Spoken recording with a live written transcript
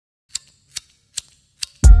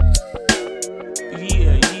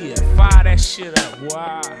shit up,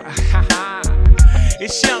 wow.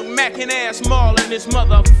 It's young Mac and ass Mallin, this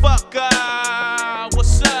motherfucker.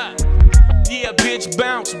 What's up? Yeah, bitch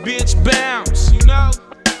bounce, you know?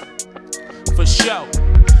 For sure.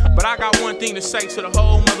 But I got one thing to say to the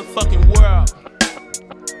whole motherfucking world.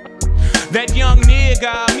 That young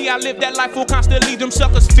nigga, me, I live that life for constantly them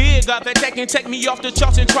suckers figure that they can take me off the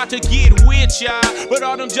charts and try to get with ya. But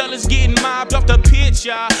all them jealous getting mobbed off the pitch,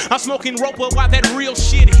 ya. I'm smoking roper while that real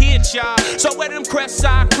shit hit ya. So where them crest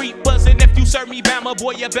side creepers, and if you serve me Bama,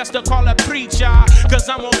 boy, you best to call a preacher. Cause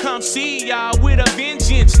I'm gonna come see ya with a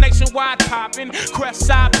vengeance. Nationwide popping, crest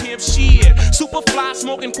side pimp shit. Super fly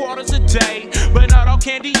smoking quarters a day. But not all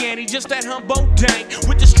candy Annie, just that humbo dank.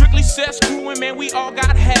 With the strictly cess crewing, man, we all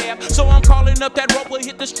got half. So I'm calling up that roper,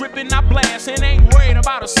 hit the strip and I blast. And ain't worried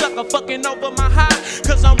about a sucker fucking over my high.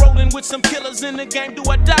 Cause I'm rolling with some killers in the game, do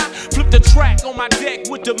I die? Flip the track on my deck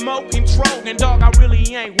with the mo intro. And dog, I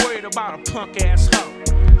really ain't worried about a punk ass hoe.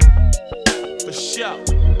 For sure.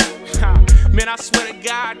 Man, I swear to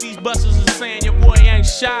God, these busters are saying your boy ain't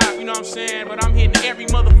shy, you know what I'm saying? But I'm hitting every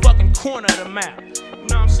motherfucking corner of the map. You know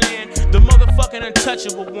what I'm saying? The motherfucking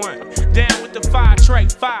untouchable one. Down with the 5 tray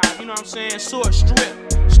 5, you know what I'm saying? Sword strip,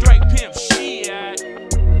 straight pimp shit.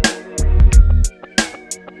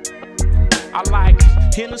 I like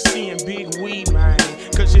Hennessy and big weed, man.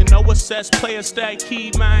 Cause you know what sets players stay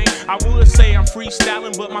key, man. I would say I'm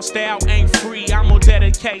freestyling, but my style ain't free. I'm gonna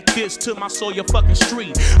dedicate this to my Sawyer fucking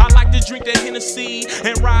street. I like to drink that Hennessy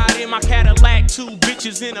and ride in my Cadillac. 2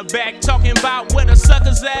 bitches in the back talking about where the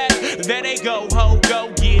suckers at. There they go, ho,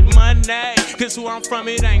 go get money. Cause where I'm from,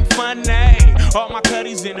 it ain't funny. All my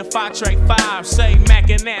cutties in the 5 tray 5. Say Mac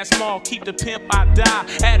and ass small, keep the pimp, I die.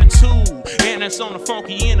 Attitude, and it's on the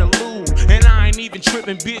funky interlude. And I ain't even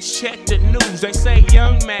tripping, bitch, check the news. They say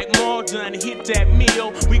young Mac more done hit that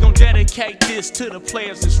meal. We gon' dedicate this to the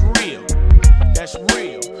players that's real. That's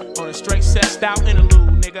real. On a straight sessed out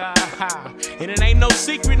interlude, nigga. And it ain't no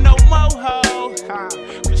secret no more, ho.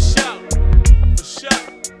 For sure. For sure.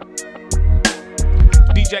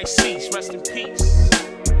 DJ Cease, rest in peace.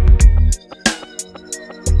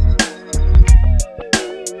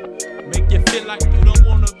 Make you feel like you don't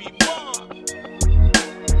wanna be